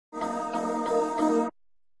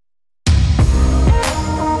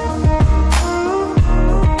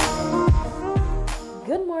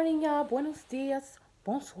buenos dias,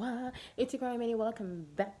 bonsoir. It's your girl Emmanuella. Welcome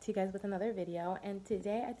back to you guys with another video. And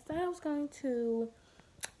today I decided I was going to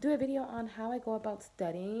do a video on how I go about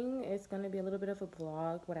studying. It's going to be a little bit of a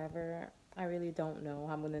vlog, whatever. I really don't know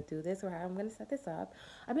how I'm going to do this or how I'm going to set this up.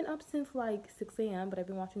 I've been up since like 6 a.m. but I've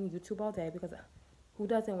been watching YouTube all day because who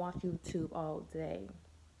doesn't watch YouTube all day?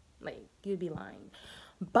 Like, you'd be lying.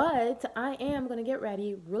 But I am going to get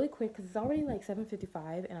ready really quick because it's already like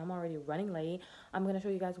 7:55 and I'm already running late. I'm going to show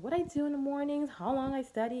you guys what I do in the mornings, how long I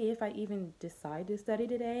study, if I even decide to study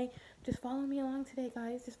today. Just follow me along today,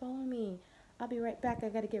 guys. Just follow me. I'll be right back. I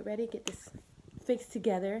got to get ready, get this fixed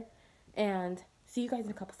together, and see you guys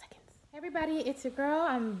in a couple seconds. Hey everybody, it's your girl.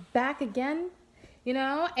 I'm back again, you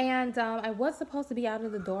know, and I was supposed to be out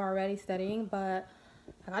of the door already studying, but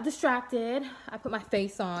I got distracted. I put my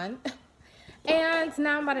face on. And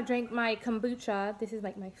now I'm about to drink my kombucha. This is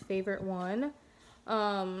like my favorite one.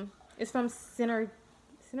 It's from Synergy.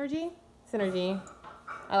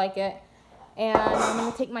 I like it. And I'm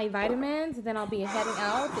gonna take my vitamins. Then I'll be heading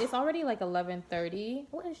out. It's already like 11:30.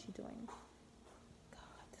 What is she doing? God,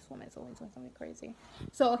 this woman is always doing something crazy.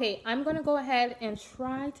 So okay, I'm gonna go ahead and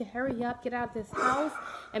try to hurry up, get out of this house,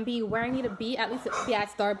 and be where I need to be. At least be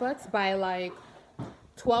at Starbucks by like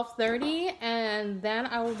 12:30, and then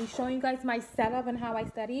I will be showing you guys my setup and how I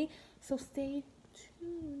study, so stay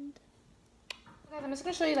tuned. Guys, I'm just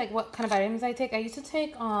going to show you like what kind of vitamins I take. I used to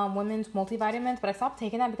take women's multivitamins, but I stopped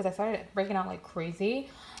taking them because I started breaking out like crazy.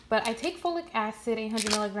 But I take folic acid,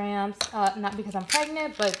 800 milligrams, not because I'm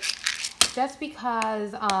pregnant, but just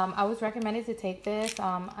because I was recommended to take this.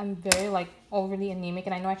 I'm very like overly anemic,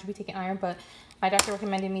 and I know I should be taking iron, but my doctor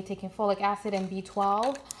recommended me taking folic acid and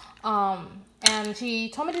B12. And she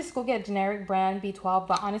told me to just go get a generic brand B12,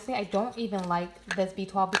 but honestly, I don't even like this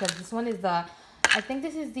B12 because this one is the, I think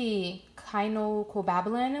this is the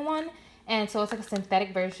kynocobabalin one, and so it's like a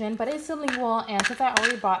synthetic version, but it's sublingual, and since I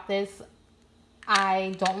already bought this,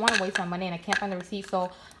 I don't want to waste my money, and I can't find the receipt,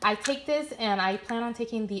 so I take this, and I plan on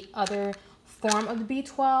taking the other form of the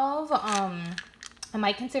B12. I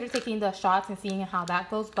might consider taking the shots and seeing how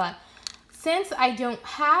that goes, but since I don't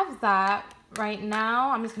have that right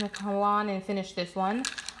now, I'm just going to go on and finish this one.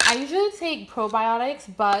 I usually take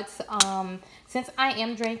probiotics, but since I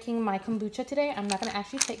am drinking my kombucha today, I'm not going to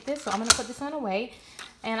actually take this. So I'm going to put this one away,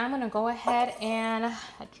 and I'm going to go ahead and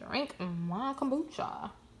drink my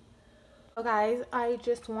kombucha. So guys, I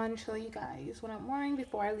just want to show you guys what I'm wearing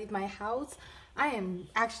before I leave my house. I am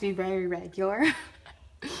actually very regular.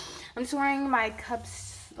 I'm just wearing my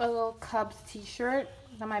little Cubs t-shirt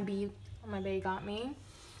that my bae got me,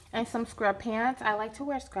 and some scrub pants. I like to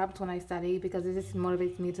wear scrubs when I study because it just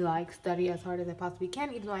motivates me to like study as hard as I possibly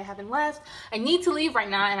can, even though I haven't left. I need to leave right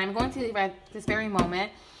now, and I'm going to leave at this very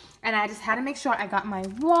moment. And I just had to make sure I got my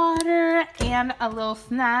water and a little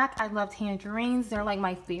snack. I love tangerines. They're like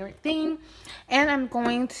my favorite thing. And I'm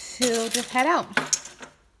going to just head out.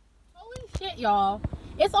 Holy shit, y'all.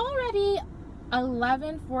 It's already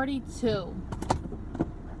 11:42.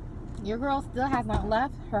 Your girl still has not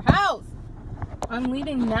left her house. I'm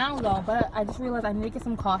leaving now though, but I just realized I need to get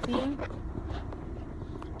some coffee,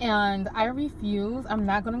 and I refuse. I'm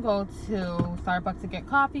not gonna go to Starbucks to get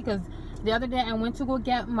coffee because the other day I went to go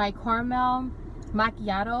get my caramel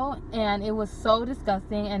macchiato and it was so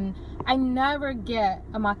disgusting, and I never get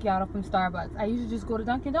a macchiato from Starbucks. I usually just go to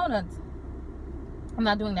Dunkin' Donuts. I'm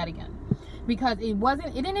not doing that again because it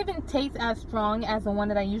didn't even taste as strong as the one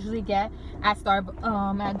that I usually get at at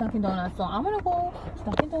Dunkin' Donuts. So I'm gonna go to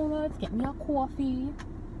Dunkin' Donuts, get me a coffee,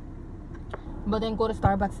 but then go to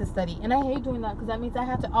Starbucks to study. And I hate doing that because that means I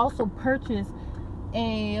have to also purchase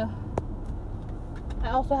a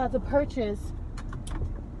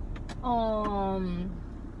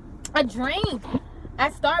drink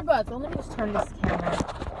at Starbucks. So let me just turn this camera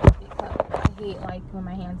because I hate like when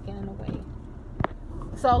my hands get in the way.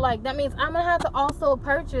 So like that means I'm gonna have to also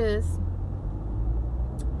purchase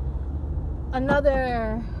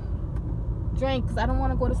another drink because I don't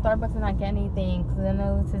want to go to Starbucks and not get anything, because then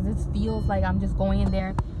it just feels like I'm just going in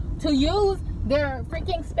there to use their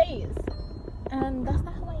freaking space, and that's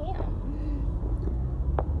not who I am.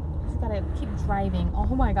 Just gotta keep driving.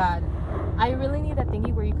 Oh my god, I really need that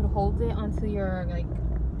thingy where you could hold it onto your like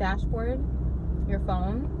dashboard, your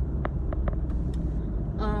phone.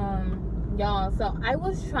 Y'all, so I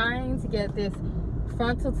was trying to get this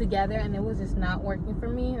frontal together and it was just not working for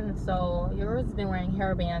me, and so yours has been wearing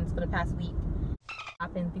hair bands for the past week.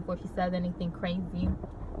 Happened before she said anything crazy.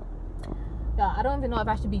 Yeah, I don't even know if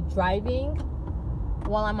I should be driving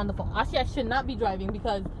while I'm on the phone. Actually, I should not be driving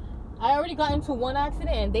because I already got into one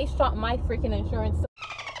accident and they shot my freaking insurance.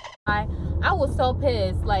 I was so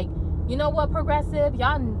pissed. Like, you know what, Progressive,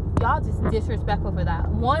 y'all y'all just disrespectful for that.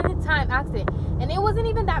 One-time accident. And it wasn't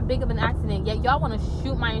even that big of an accident, yet y'all want to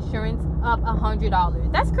shoot my insurance up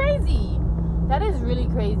 $100. That's crazy. That is really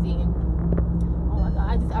crazy. Oh my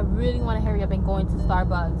god, I really want to hurry up and go into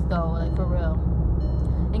Starbucks though, like for real,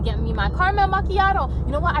 and get me my caramel macchiato.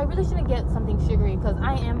 You know what, I really shouldn't get something sugary because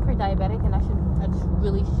I am pre-diabetic, and I just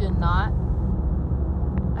really should not.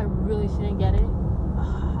 I really shouldn't get it.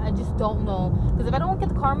 I just don't know, because if I don't get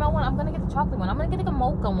the caramel one, I'm gonna get the chocolate one. I'm gonna get the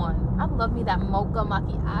mocha one. I love me that mocha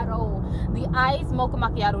macchiato. The iced mocha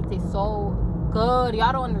macchiato tastes so good.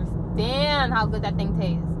 Y'all don't understand how good that thing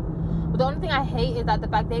tastes. But the only thing I hate is that the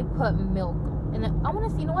fact they put milk. And I want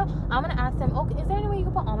to see, you know what? I'm going to ask them, okay, is there any way you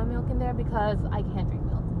can put almond milk in there? Because I can't drink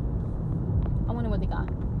milk. I wonder what they got.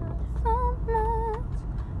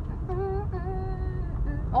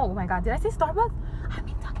 Oh my god, did I say Starbucks? I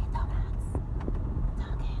mean Dunkin' Donuts.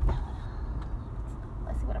 Dunkin' Donuts.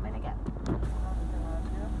 Let's see what I'm going to get.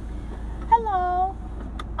 Hello.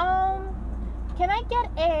 Can I get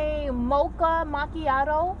a mocha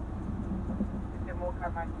macchiato?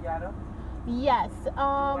 Mocha macchiato? Yes. You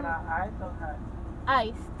want ice or hot?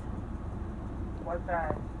 Iced. What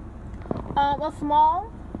size? A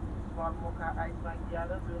small. Small mocha ice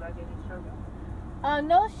macchiato. Do you like any sugar?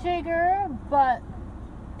 No sugar, but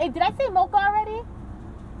hey, did I say mocha already?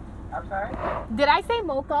 I'm sorry? Did I say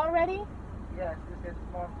mocha already? Yes, it's a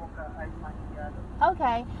small mocha ice macchiato.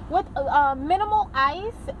 Okay. With minimal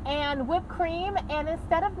ice and whipped cream, and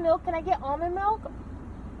instead of milk, can I get almond milk?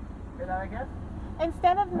 Say that again?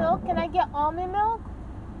 Instead of milk, can I get almond milk?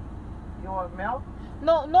 You want milk?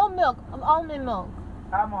 No milk. Almond milk.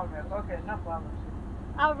 Almond milk. Okay, no problem.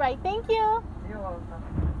 All right, thank you. You're welcome.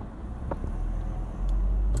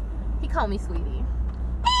 He called me sweetie.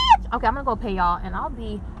 Bitch! Okay, I'm gonna go pay y'all, and I'll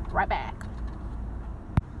be right back.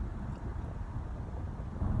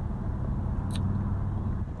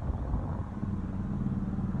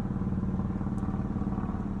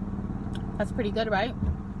 That's pretty good, right?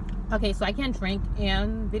 Okay, so I can't drink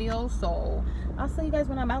in videos, so I'll see you guys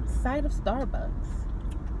when I'm outside of Starbucks.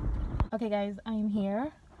 Okay, guys, I am here.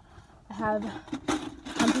 I have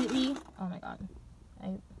completely, oh my god,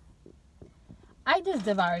 I just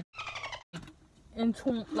devoured in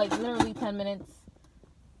like literally 10 minutes.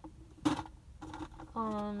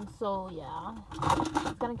 So yeah,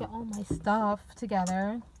 just gotta get all my stuff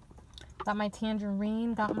together. Got my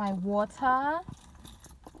tangerine, got my water.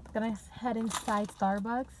 Gonna head inside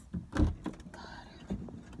Starbucks. God.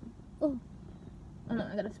 Oh no,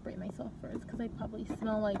 I gotta spray myself first because I probably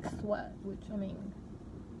smell like sweat, which I mean,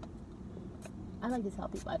 I like to tell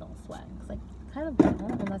people I don't sweat because I kind of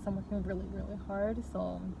don't unless I'm working really, really hard.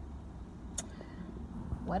 So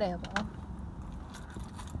whatever.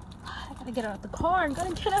 I gotta get out of the car. I'm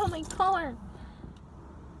gonna get out of my car.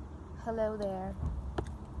 Hello there.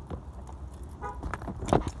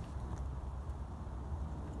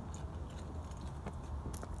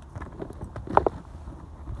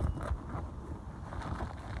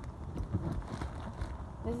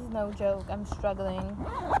 This is no joke. I'm struggling. This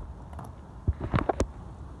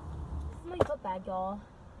is my book bag, y'all.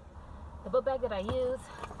 The book bag that I use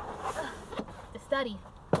to study.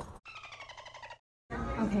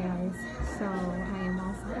 Okay, guys. So I am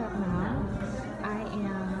all set up now. I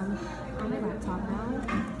am on my laptop now.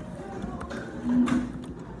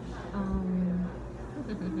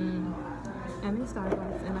 I'm in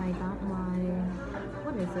Starbucks and I got my,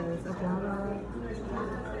 what is this?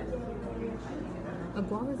 A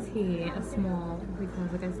guava tea, a small,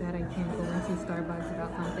 because like I said, I can't go into Starbucks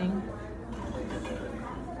without something.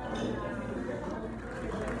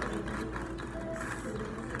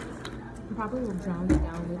 I probably will drown it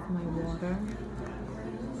down with my water,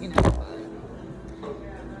 you know.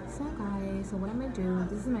 So guys, so what I'm gonna do,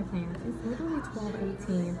 this is my plan. It's literally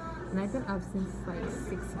 12:18 and I've been up since like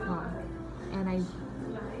 6 o'clock. And I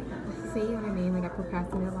say what I mean, like I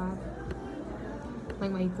procrastinate a lot.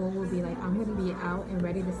 Like my goal will be like, I'm gonna be out and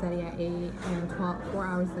ready to study at 8 and 4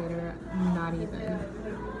 hours later, not even.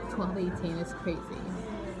 12:18 is crazy.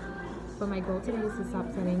 But my goal today is to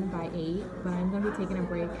stop studying by 8, but I'm gonna be taking a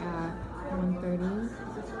break at 1:30.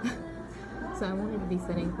 So I won't even be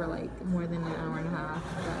studying for like more than an hour and a half,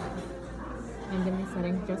 but I'm gonna be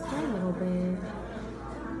studying just for a little bit.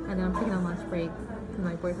 And then I'm taking a lunch break because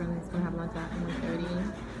my boyfriend is gonna have lunch at 1:30.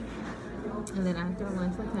 And then after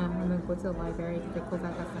lunch with him, I'm gonna go to the library because they close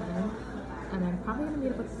out at 7. And I'm probably gonna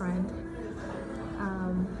meet up with a friend.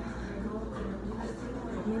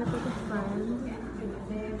 Meet up with a friend.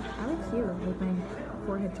 I look cute with my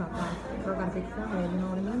forehead chopped off. Girl got a big forehead, you know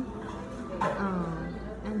what I mean?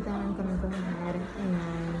 And then I'm gonna go ahead and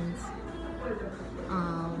I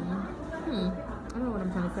don't know what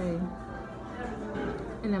I'm trying to say.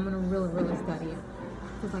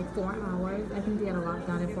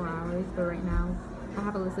 but right now I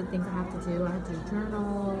have a list of things I have to do. I have to do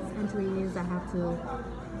journals, entries. I have to.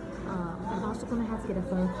 I'm also gonna have to get a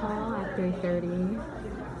phone call at 3:30.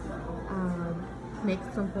 Make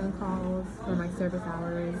some phone calls for my service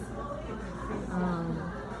hours.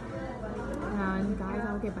 And guys,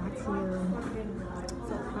 I'll get back to you.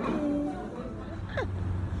 So bye.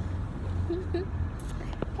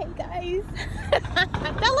 Hey guys,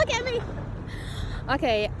 don't look at me.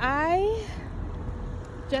 Okay, I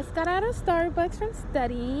just got out of Starbucks from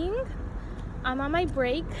studying. I'm on my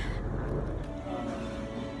break.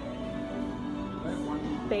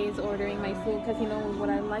 Faye is ordering my food because you know what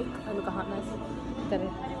I like? I look a hot mess. Gotta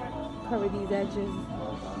cover these edges,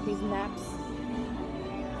 these naps.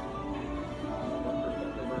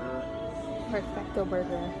 Perfecto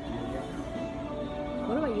burger.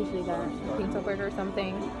 What do I usually get? Pinto burger or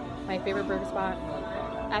something. My favorite burger spot.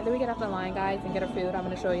 After we get off the line, guys, and get our food, I'm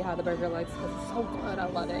gonna show you how the burger looks because it's so good. I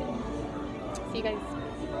love it. See you guys.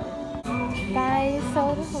 Guys,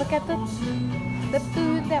 so look at the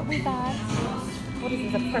food that we got. What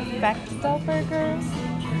is this? A perfecto burger?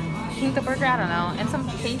 Pinto burger? I don't know. And some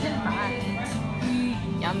Cajun fries.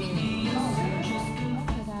 Yummy.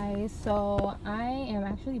 Okay, guys, so I am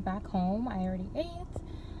actually back home. I already ate.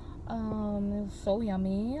 It was so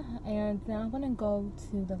yummy, and now I'm gonna go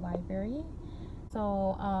to the library.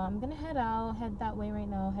 So I'm gonna head that way right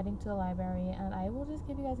now, heading to the library, and I will just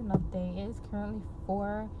give you guys an update. It is currently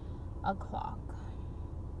 4 o'clock.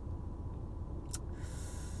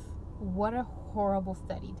 What a horrible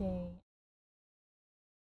study day.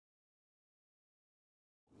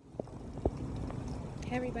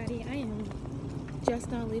 Hey everybody, I am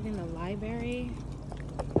just now leaving the library.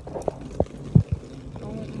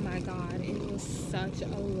 Oh my god, it was such a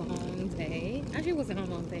long day. Actually, it wasn't a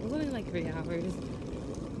long day. It was only like 3 hours.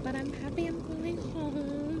 But I'm happy I'm going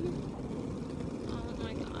home. Oh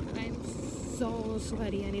my god, I'm so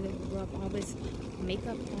sweaty. I need to rub all this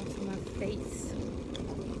makeup off my face.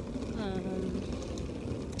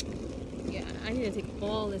 Yeah, I need to take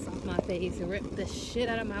all this off my face and rip the shit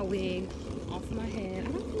out of my wig off my head.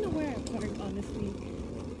 I don't even know where I park, honestly.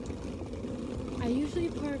 I usually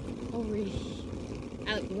park over here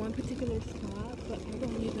at one particular spot, but I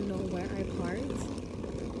don't even know where I parked.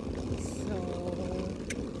 So,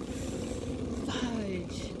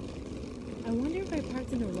 fudge. I wonder if I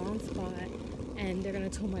parked in the wrong spot and they're gonna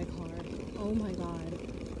tow my car. Oh my god.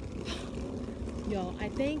 Yo, I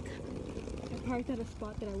think I parked at a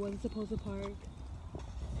spot that I wasn't supposed to park.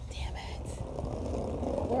 Damn it.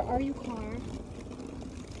 Where are you, car?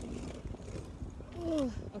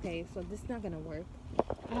 Ugh. Okay, so this is not gonna work.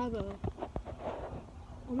 I have a...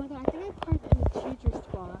 Oh my god, I think I parked in a teacher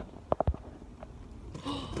spot.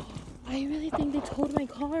 I really think they towed my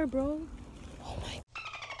car, bro. Oh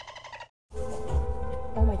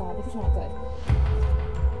my god, this is not good.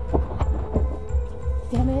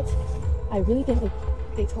 Damn it. I really think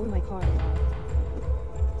they towed my car, y'all.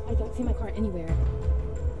 I don't see my car anywhere.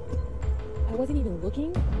 I wasn't even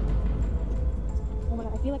looking. Oh my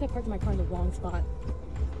god, I feel like I parked my car in the wrong spot.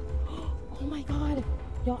 Oh my god.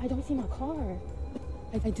 Y'all, I don't see my car.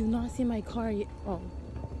 I do not see my car. Oh.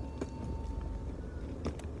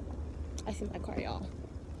 I see my car, y'all.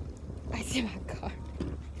 I see my car.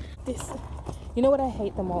 This. You know what I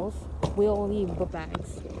hate the most? We'll leave book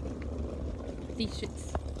bags. These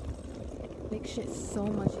shits make shit so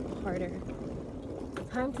much harder.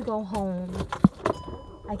 Time to go home.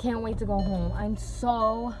 I can't wait to go home. I'm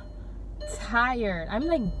so tired. I'm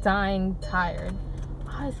like dying tired.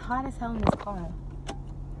 Oh, it's hot as hell in this car.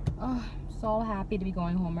 Oh, I'm so happy to be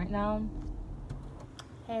going home right now.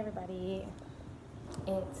 Hey everybody.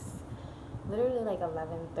 It's literally like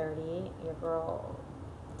 11:30. Your girl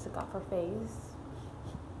took off her face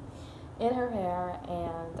and her hair,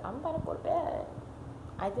 and I'm about to go to bed.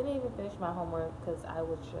 I didn't even finish my homework because I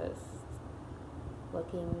was just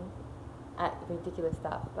looking at ridiculous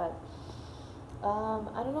stuff. But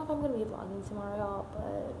I don't know if I'm gonna be vlogging tomorrow,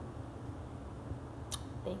 but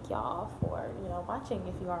thank y'all for watching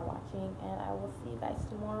if you are watching, and I will see you guys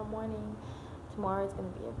tomorrow morning. Tomorrow is gonna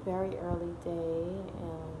be a very early day,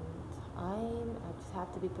 and I just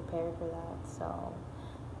have to be prepared for that. So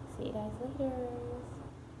see you guys later.